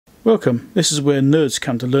Welcome, this is where nerds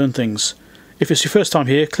come to learn things. If it's your first time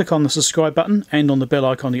here, click on the subscribe button and on the bell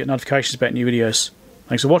icon to get notifications about new videos.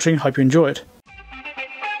 Thanks for watching, hope you enjoy it.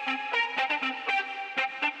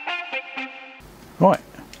 Right,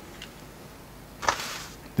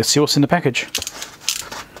 let's see what's in the package.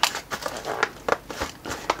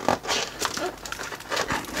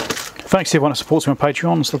 Thanks to everyone that supports me on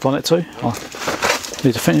Patreon and stuff like that too. I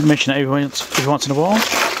need to mention it every once in a while.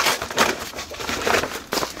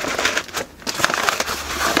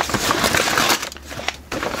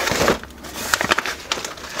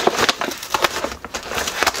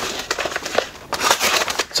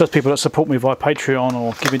 So those people that support me via Patreon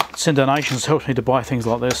or send donations helps me to buy things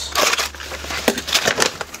like this.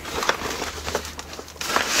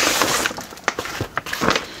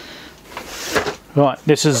 Right,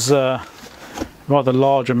 this is a rather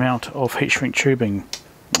large amount of heatshrink tubing,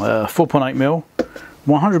 4.8mm,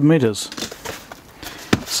 100 meters.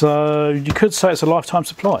 So you could say it's a lifetime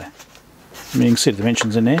supply. I mean, you can see the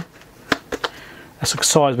dimensions in there. That's the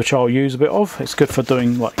size which I'll use a bit of. It's good for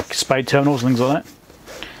doing like spade terminals and things like that.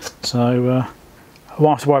 So I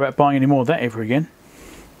won't have to worry about buying any more of that ever again.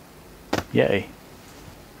 Yay.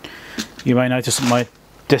 You may notice that my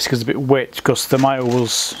desk is a bit wet because the mail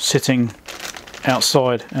was sitting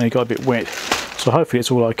outside and it got a bit wet. So hopefully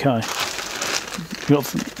it's all okay. Got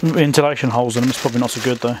ventilation holes in them, it's probably not so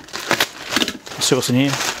good though. Let's see what's in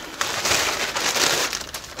here.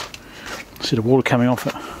 See the water coming off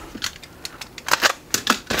it.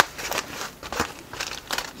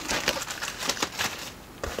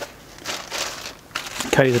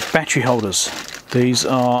 Okay, the battery holders. These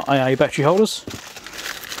are AA battery holders.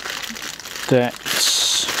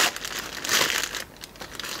 That's,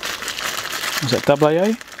 is that double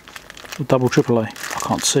AA or double triple A? I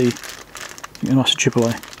can't see. I think it must be triple A.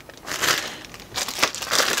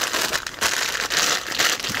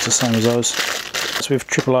 It's the same as those. So we have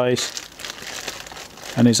triple A's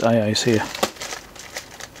and these AA's here.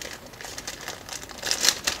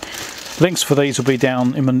 Links for these will be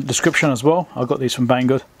down in the description as well. I got these from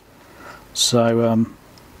Banggood, so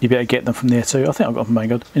you better get them from there too. I think I got them from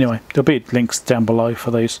Banggood. Anyway, there'll be links down below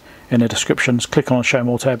for these in the descriptions. Click on the Show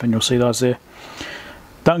More tab and you'll see those there.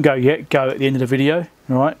 Don't go yet, go at the end of the video,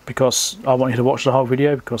 alright? Because I want you to watch the whole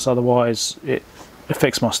video, because otherwise it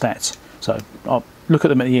affects my stats. So I'll look at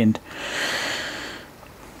them at the end.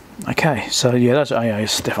 Okay, so yeah, those are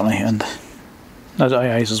AAs definitely, and those are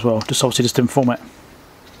AAs as well. Just obviously just different format.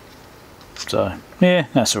 So yeah,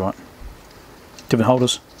 that's alright. Different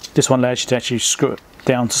holders. This one allows you to actually screw it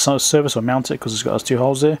down to some surface or mount it because it's got those two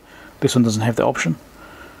holes there. This one doesn't have that option.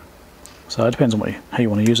 So it depends on how you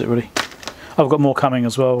want to use it really. I've got more coming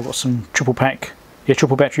as well. I've got some triple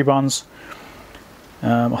battery buns.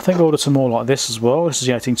 I think I ordered some more like this as well. This is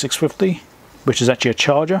the 18650, which is actually a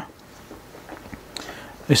charger.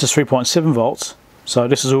 This is 3.7 volts. So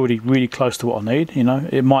this is already really close to what I need. You know,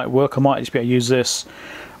 it might work. I might just be able to use this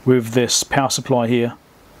with this power supply here.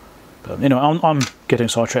 But anyway, I'm getting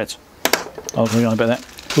sidetracked. I'll be on about that.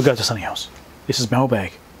 We'll go to something else. This is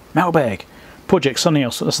Mailbag. Mailbag. Project something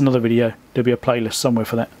else. That's another video. There'll be a playlist somewhere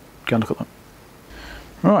for that. Go and look at them.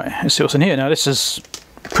 Right, let's see what's in here. Now this is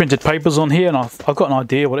printed papers on here, and I've got an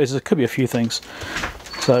idea what it is. There could be a few things.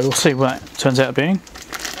 So we'll see what that turns out being.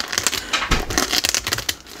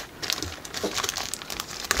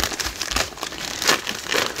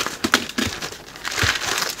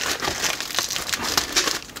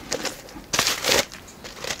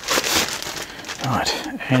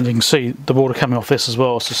 And you can see the water coming off this as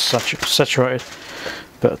well. It's just saturated,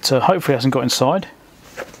 but hopefully it hasn't got inside.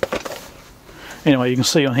 Anyway, you can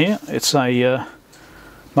see on here it's a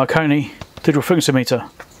Marconi digital frequency meter,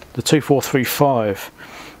 the 2435.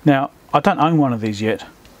 Now I don't own one of these yet,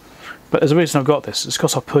 but there's a reason I've got this. It's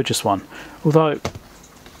because I purchased one, although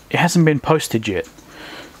it hasn't been posted yet.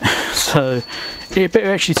 So it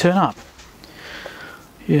better actually turn up.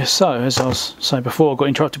 Yeah, so as I was saying before, I got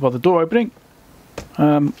interrupted by the door opening.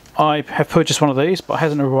 I have purchased one of these, but it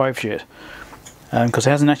hasn't arrived yet because it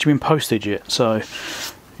hasn't actually been posted yet. So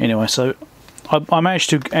anyway, so I managed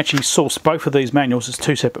to actually source both of these manuals as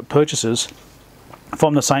two separate purchases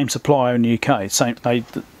from the same supplier in the UK. They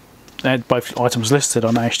had both items listed.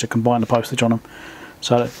 I managed to combine the postage on them,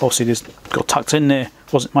 so obviously this got tucked in there.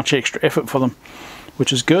 Wasn't much extra effort for them,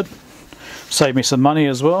 which is good. Saved me some money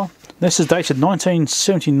as well. This is dated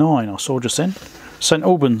 1979. I saw just then. St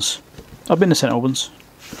Albans. I've been to St Albans.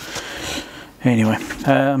 Anyway,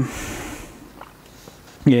 yeah,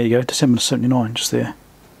 you go, December 79, just there.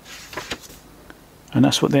 And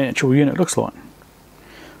that's what the actual unit looks like.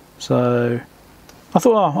 So I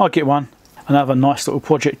thought, oh, I'll get one, another nice little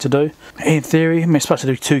project to do. In theory, it's supposed to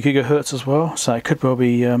do 2 GHz as well, so it could well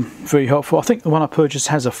be very helpful. I think the one I purchased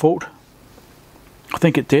has a fault. I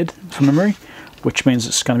think it did, from memory, which means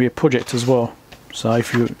it's going to be a project as well. So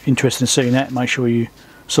if you're interested in seeing that, make sure you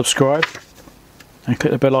subscribe and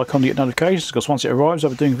click the bell icon to get notifications, because once it arrives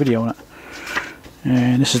I'll be doing a video on it.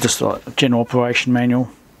 And this is just like a general operation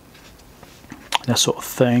manual, that sort of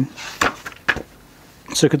thing.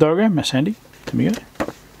 Circuit diagram, that's handy. There we go.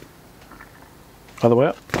 Other way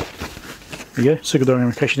up. There you go, circuit diagram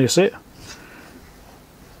in case you need to see it.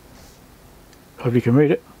 Hope you can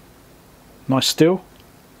read it. Nice still.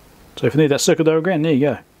 So if you need that circuit diagram, there you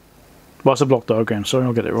go. Well, it's a block diagram, sorry,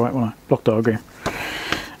 I'll get it right, won't I? Block diagram.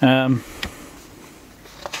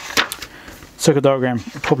 Circuit diagram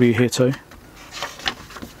probably here too.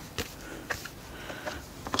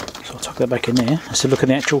 So I'll tuck that back in there. Let's look at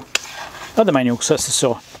the actual other manual. So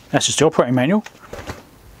that's just the operating manual,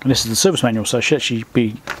 and this is the service manual. So it should actually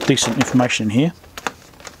be decent information in here.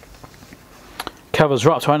 Covers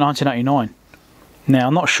right up to 1989. Now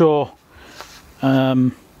I'm not sure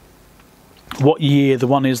what year the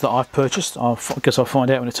one is that I've purchased. I guess I'll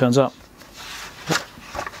find out when it turns up.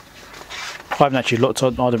 I haven't actually looked,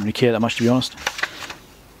 I don't really care that much, to be honest.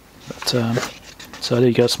 But so there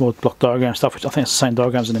you go, some more block diagram stuff, which I think it's the same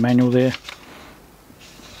diagrams in the manual there.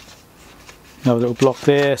 Another little block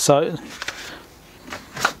there, so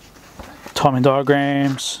timing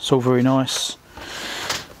diagrams, it's all very nice.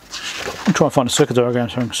 I'm trying to find a circuit diagram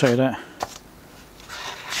so I can show you that.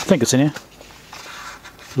 I think it's in here.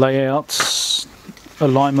 Layouts,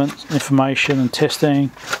 alignment, information and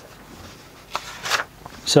testing.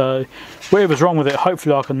 So whatever's wrong with it,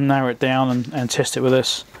 hopefully I can narrow it down and test it with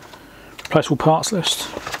this. Replaceable parts list.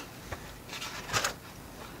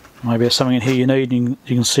 Maybe there's something in here you need and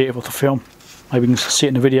you can see it with the film. Maybe you can see it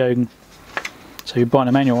in the video. So you're buying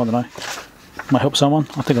a manual, I don't know. Might help someone.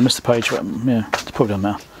 I think I missed the page, but yeah, it probably doesn't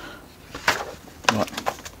matter. Right.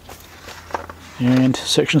 And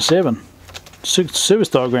section 7. Service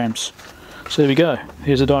diagrams. So there we go.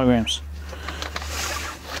 Here's the diagrams.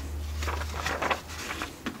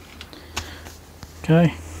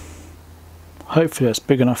 Okay. Hopefully that's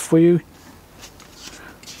big enough for you.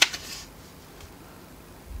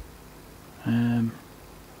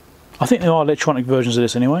 I think there are electronic versions of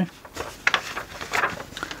this anyway.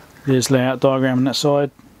 There's layout diagram on that side.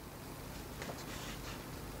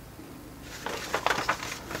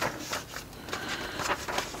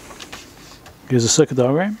 Here's a circuit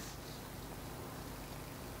diagram.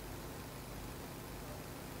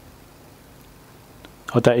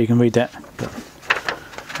 I doubt you can read that, but,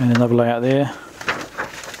 and another layout there.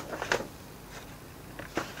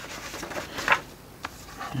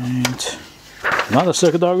 And another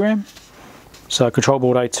circuit diagram. So control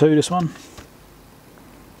board A2, this one.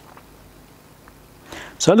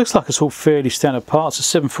 So it looks like it's all fairly standard parts.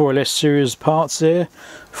 The 74LS series parts there,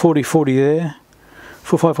 4040 there,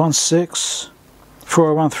 4516,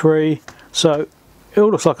 4013. So it all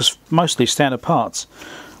looks like it's mostly standard parts.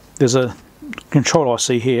 There's a control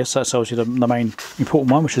IC here, so that tells you the main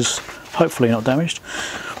important one, which is hopefully not damaged.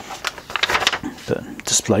 The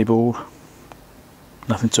display board,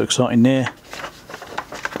 nothing too exciting there.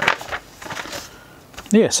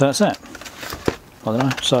 Yeah, so that's that. I don't know,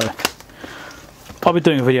 so I'll be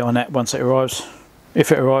doing a video on that once it arrives,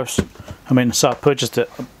 if it arrives. I mean, so I purchased it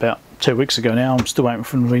about 2 weeks ago now, I'm still waiting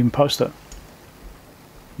for them to even post it.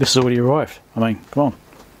 This has already arrived, I mean, come on.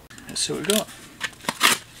 Let's see what we got.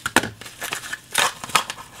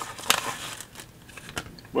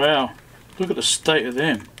 Wow, look at the state of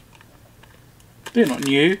them. They're not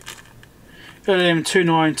new.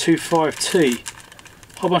 LM2925T.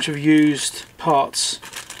 Whole bunch of used parts.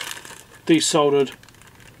 Desoldered.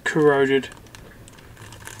 Corroded.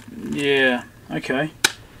 Yeah, okay.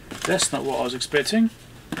 That's not what I was expecting.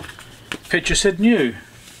 Picture said new.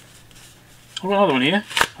 I've got another one here.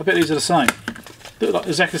 I bet these are the same. They look like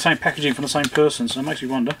exactly the same packaging from the same person, so it makes me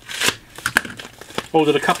wonder.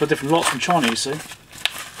 Ordered a couple of different lots from China, you see.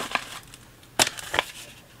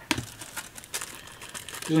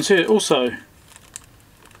 You can see it also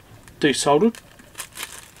desoldered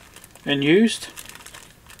and used.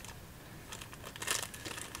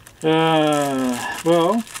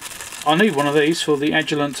 Well, I need one of these for the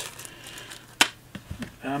Agilent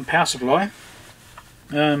power supply.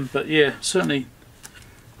 But yeah, certainly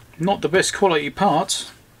not the best quality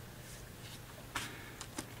parts.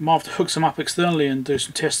 Might have to hook some up externally and do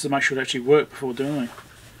some tests to make sure they actually work before doing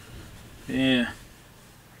it.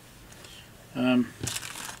 Yeah.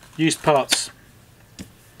 Used parts.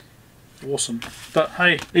 Awesome. But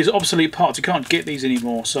hey, these are obsolete parts, you can't get these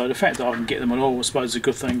anymore, so the fact that I can get them at all I suppose is a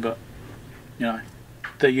good thing, but you know,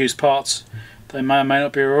 they're used parts. They may or may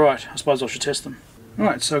not be alright. I suppose I should test them.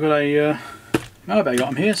 Alright, so I've got a mailbag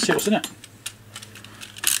item here. See what's in it.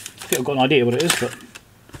 I think I've got an idea what it is, but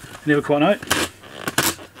I never quite know it.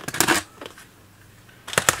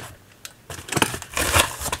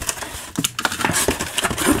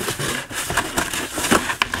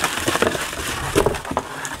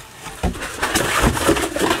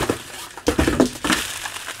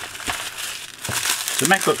 It's a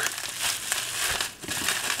MacBook.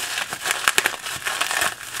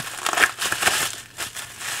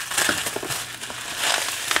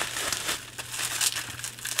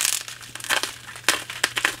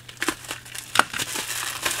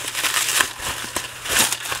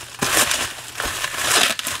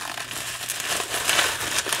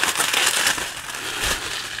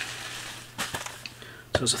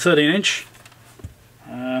 So it's a 13-inch.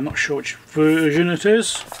 I'm not sure which version it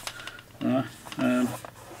is.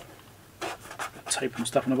 Tape and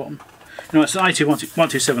stuff on the bottom. No, it's an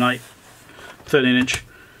AT1278 13-inch,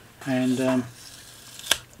 and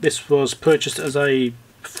this was purchased as a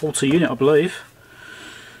 40 unit, I believe.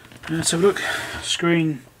 Let's have a look.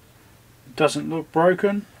 Screen doesn't look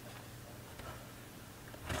broken.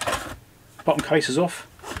 Bottom case is off.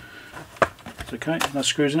 It's okay, no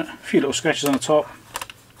screws in it. A few little scratches on the top.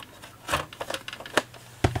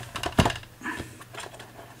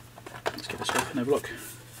 Let's get this off and have a look.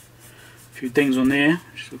 A few dings on there,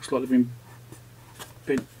 which looks like they've been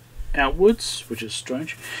bent outwards, which is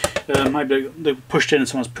strange. Maybe they're pushed in and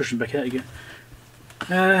someone's pushing back out again.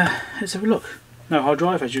 Let's have a look. No hard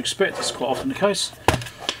drive, as you expect. That's quite often the case.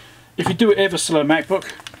 If you do ever sell a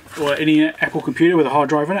MacBook or any Apple computer with a hard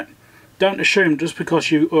drive in it, don't assume just because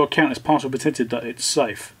your account is password protected that it's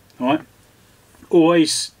safe. Alright?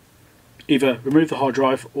 Always either remove the hard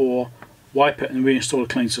drive or wipe it and reinstall a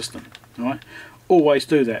clean system. Alright? Always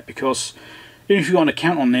do that, because even if you've got an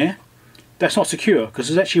account on there, that's not secure, because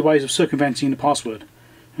there's actually ways of circumventing the password.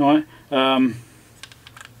 Alright?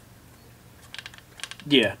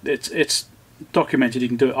 Yeah, it's documented. You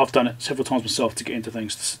can do it. I've done it several times myself to get into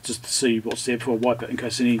things, just to see what's there before I wipe it, in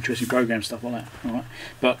case any interesting program stuff like that. Alright?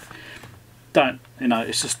 But don't, you know,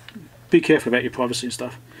 it's just be careful about your privacy and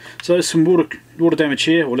stuff. So there's some water damage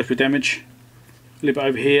here, or liquid damage. A little bit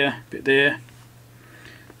over here, a bit there.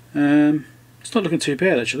 It's not looking too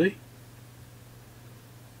bad actually.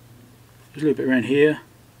 There's a little bit around here,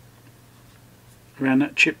 around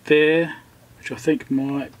that chip there, which I think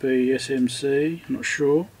might be SMC, I'm not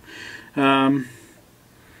sure. So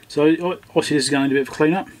obviously this is going to need a bit of a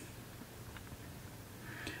clean up.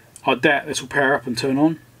 I doubt this will power up and turn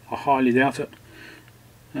on. I highly doubt it.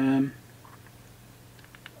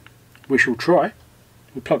 We shall try.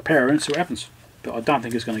 We'll plug power in and see what happens, but I don't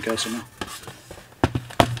think it's going to go somewhere.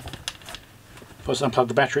 First unplug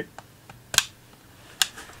the battery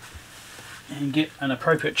and get an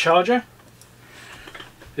appropriate charger.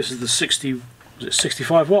 This is the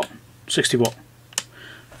 65 watt? 60 watt.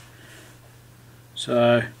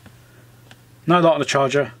 So no light on the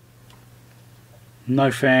charger, no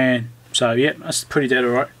fan, so yeah, that's pretty dead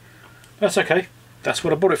alright. That's okay, that's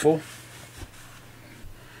what I bought it for.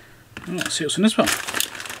 Let's see what's in this one.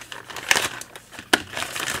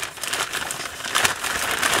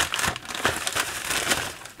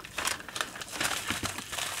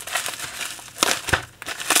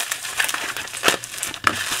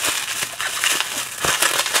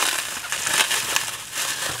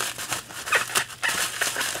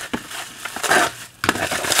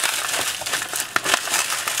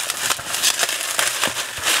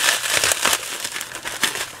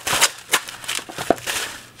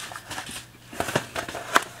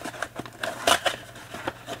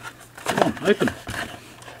 Open.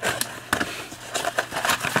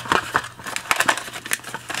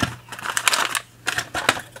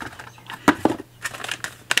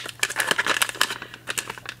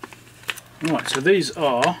 Right, so these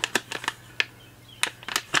are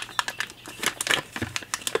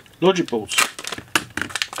logic boards.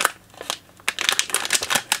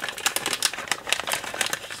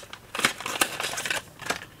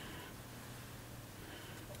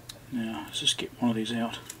 Now let's just get one of these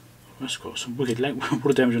out. That's got some wicked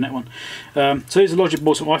water damage on that one. So these are logic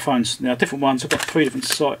boards from iPhones. Now different ones. I've got three different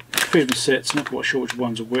sets. I'm not quite sure which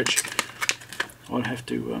ones are which. I'll have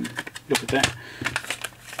to look at that.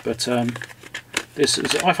 But this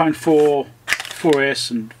is an iPhone 4, 4S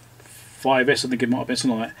and 5S. I think it might have been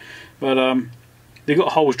something like that. But they've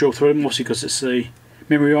got holes drilled through them, obviously because it's the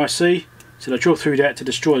memory IC. So they drill through that to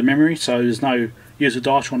destroy the memory. So there's no user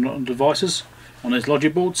data on the devices on those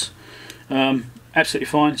logic boards. Absolutely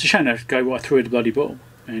fine. It's a shame they have to go right through the bloody bottle,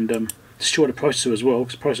 and destroy the processor as well,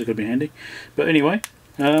 because the processor could be handy. But anyway,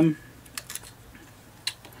 let's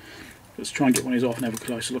try and get one of these off and have a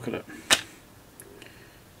closer look at it.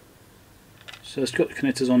 So it's got the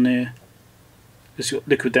connectors on there. It's got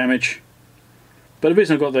liquid damage. But the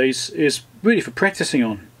reason I've got these is really for practicing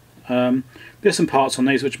on. There's some parts on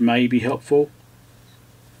these which may be helpful.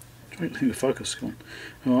 I'm trying to think of the focus. Come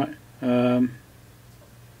on. Alright.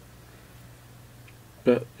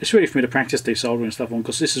 But it's really for me to practice desoldering and stuff on,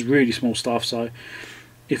 because this is really small stuff. So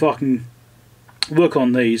if I can work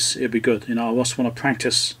on these, it'd be good. You know, I just want to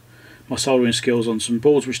practice my soldering skills on some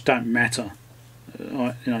boards which don't matter.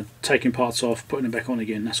 You know, taking parts off, putting them back on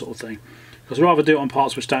again, that sort of thing. Because I'd rather do it on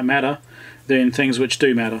parts which don't matter than things which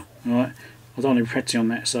do matter. Alright, I don't want to be practicing on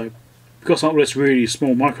that. So because all this really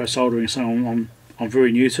small micro soldering is something I'm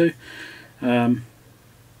very new to,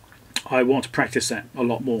 I want to practice that a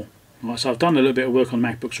lot more. Right, so I've done a little bit of work on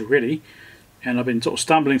MacBooks already, and I've been sort of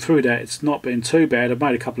stumbling through that. It's not been too bad. I've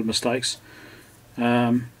made a couple of mistakes,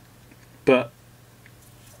 but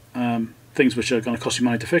things which are going to cost you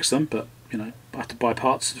money to fix them. But you know, I have to buy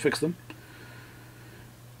parts to fix them.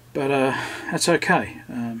 But that's okay.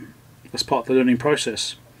 That's part of the learning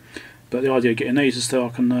process. But the idea of getting these is so I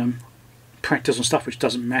can practice on stuff which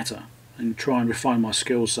doesn't matter and try and refine my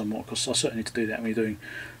skills somewhat, because I certainly need to do that when you're doing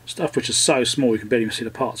stuff which is so small you can barely even see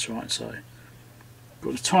the parts, right? So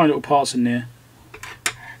got the tiny little parts in there.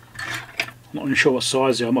 I'm not even sure what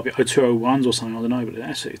size they are. It might be 0201s or something, I don't know, but they're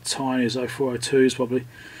absolutely tiny as 0402s probably.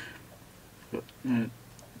 But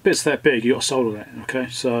bits that big, you got to solder that, okay?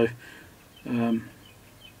 So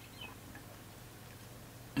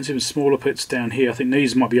there's even smaller bits down here. I think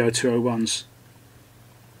these might be 0201s.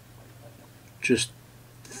 Just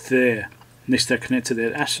there. At least they're connected there.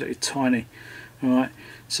 They're absolutely tiny. Alright,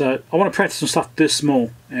 so I want to practice some stuff this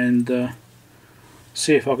small and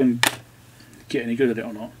see if I can get any good at it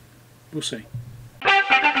or not. We'll see.